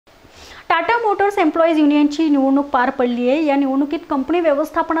Tata Motors employees युनियनची निवडणूक पार पडली आहे। या निवडणुकीत कंपनी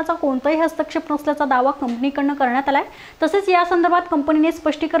व्यवस्थापनाचा कोणताही हस्तक्षेप नसल्याचा दावा कंपनीकडून करण्यात आलाय। तसेच या संदर्भात कंपनीने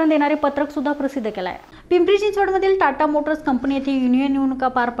स्पष्टीकरण देणारे पत्रक सुद्धा प्रसिद्ध केले आहे। पिंपरी चिंचवडमधील टाटा मोटर्स कंपनी येथे युनियन निवडणुका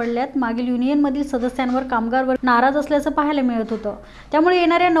पार पडल्यात। मागील युनियनमधील सदस्यांवर कामगार नाराज असल्याचं पाहायला मिळत होतं। त्यामुळे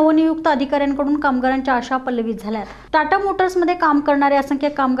येणाऱ्या नवनियुक्त अधिकाऱ्यांकडून कामगारांच्या आशा पल्लवित झाल्यात। टाटा मोटर्समध्ये काम करणारे असंख्य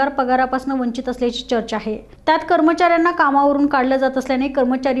कामगार पगारापासून वंचित असल्याची चर्चा आहे। त्यात कर्मचाऱ्यांना कामावरून काढलं जात असल्याने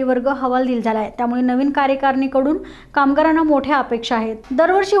कर्मचारी वर्ग हवालदिल झालाय। त्यामुळे नवीन कार्यकारिणीकडून कामगारांना मोठ्या अपेक्षा आहेत।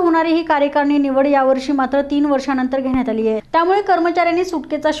 दरवर्षी होणारी ही कार्यकारिणी निवड यावर्षी मात्र 3 वर्षांनंतर घेण्यात आली आहे। त्यामुळे कर्मचाऱ्यांनी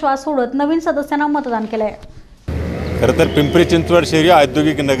सुटकेचा श्वास सोडत नवीन सदस्यांना मतदान केलंय। खरं तर पिंपरी चिंचवड शहरी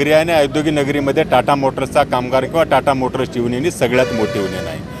औद्योगिक नगरी आहे आणि औद्योगिक नगरीमध्ये टाटा मोटर्सचा कामगार किंवा टाटा मोटर्सची युनियन ही सगळ्यात मोठी युनियन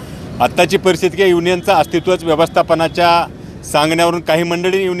आहे। आत्ताची परिस्थिती की युनियनचं अस्तित्वच व्यवस्थापनाच्या सांगण्यावरून काही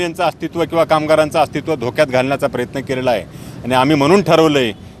मंडळी युनियनचं अस्तित्व किंवा कामगारांचं अस्तित्व धोक्यात घालण्याचा प्रयत्न केलेला आहे आणि आम्ही म्हणून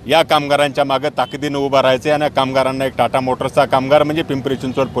ठरवलंय या कामगारांच्या मागे ताकदीनं उभा राहायचं आणि कामगारांना एक टाटा मोटर्सचा कामगार म्हणजे पिंपरी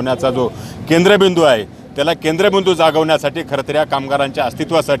चिंचवड पुण्याचा जो केंद्रबिंदू आहे त्याला केंद्रबिंदू जागवण्यासाठी खरं तर या कामगारांच्या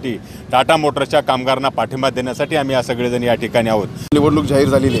अस्तित्वासाठी टाटा मोटर्सच्या कामगारांना पाठिंबा देण्यासाठी आम्ही या सगळेजण या ठिकाणी आहोत। निवडणूक जाहीर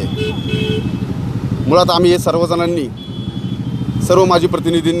झालेली आहे। मुळात आम्ही हे सर्वजणांनी सर्व माजी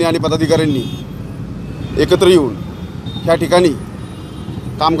प्रतिनिधींनी आणि पदाधिकाऱ्यांनी एकत्र येऊन या ठिकाणी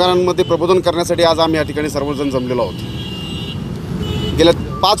कामगारांमध्ये प्रबोधन करण्यासाठी आज आम्ही या ठिकाणी सर्वजण जमलेलो आहोत। गेल्या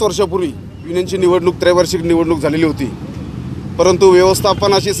 5 वर्षापूर्वी युनियनची निवडणूक त्रैवार्षिक निवडणूक झालेली होती, परंतु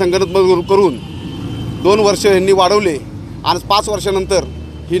व्यवस्थापनाशी संगनमत करून 2 वर्ष यांनी वाढवले आणि 5 वर्षानंतर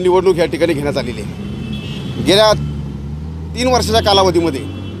ही निवडणूक या ठिकाणी घेण्यात आलेली आहे। गेल्या 3 वर्षाच्या कालावधीमध्ये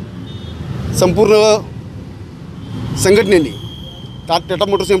संपूर्ण संघटनेने टाटा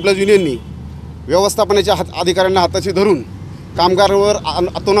मोटर्स एम्प्लॉईज युनियननी व्यवस्थापनाच्या अधिकाऱ्यांना हाताशी धरून कामगारांवर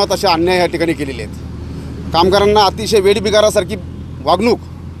अतोनात असे अन्याय या ठिकाणी केलेले आहेत। कामगारांना अतिशय वेठबिगारासारखी वागणूक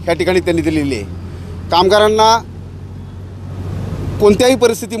या ठिकाणी त्यांनी दिलेली आहे। कामगारांना कोणत्याही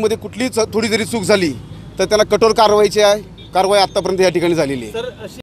परिस्थितीमध्ये कुठलीच थोडी जरी चूक झाली तर त्यांना कठोर कारवाई आत्तापर्यंत या ठिकाणी झालेली आहे।